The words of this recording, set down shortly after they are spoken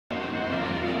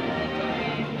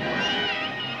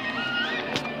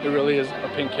it really is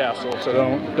a pink castle. So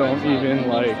don't even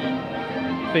like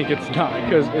think it's not,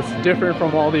 because it's different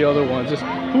from all the other ones.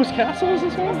 Whose castle is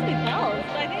this one? It's supposed to be Belle's,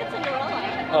 but I think it's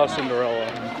Cinderella. Oh, Cinderella.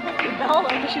 Belle,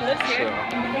 because she lives here,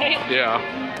 right?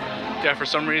 Yeah, for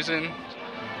some reason,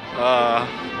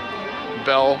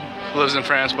 Belle lives in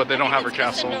France, but they don't have her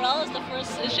castle. Cinderella's the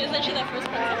first, isn't she the first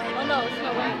princess? Oh no, it's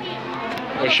no way.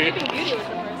 Oh, Was she? Sleeping Beauty was the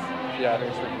first. Yeah, I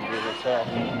think it's Sleeping Beauty as well.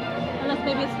 Unless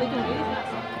maybe it's Sleeping Beauty's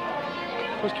castle.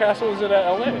 Whose castle is it at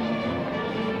LA? I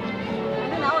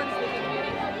think that one's Sleeping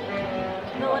Beauty.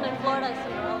 The one in Florida is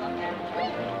Cinderella.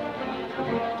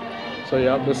 So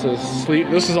yeah,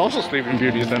 this is also Sleeping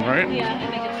Beauty's then, right? Yeah, I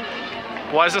think it's Sleeping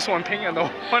Beauty. Why is this one pink and the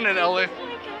one in LA?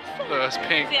 It's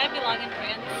pink. See, I belong in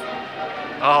France.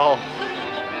 Oh,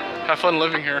 have fun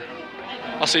living here.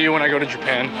 I'll see you when I go to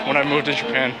Japan, when I move to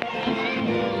Japan.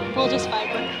 We'll just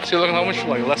fight. See, look how much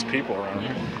like less people around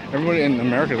here. Everybody in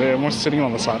America, they're almost sitting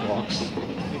on the sidewalks.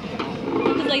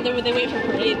 Because like they wait for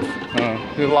parades.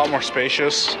 It's a lot more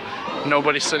spacious.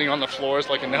 Nobody sitting on the floors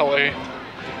like in LA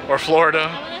or Florida.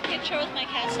 I want a picture with my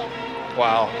castle.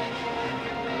 Wow,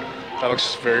 that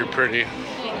looks very pretty.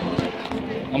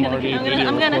 I'm already video recording.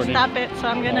 I'm gonna stop it, so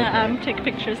I'm gonna take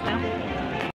pictures now.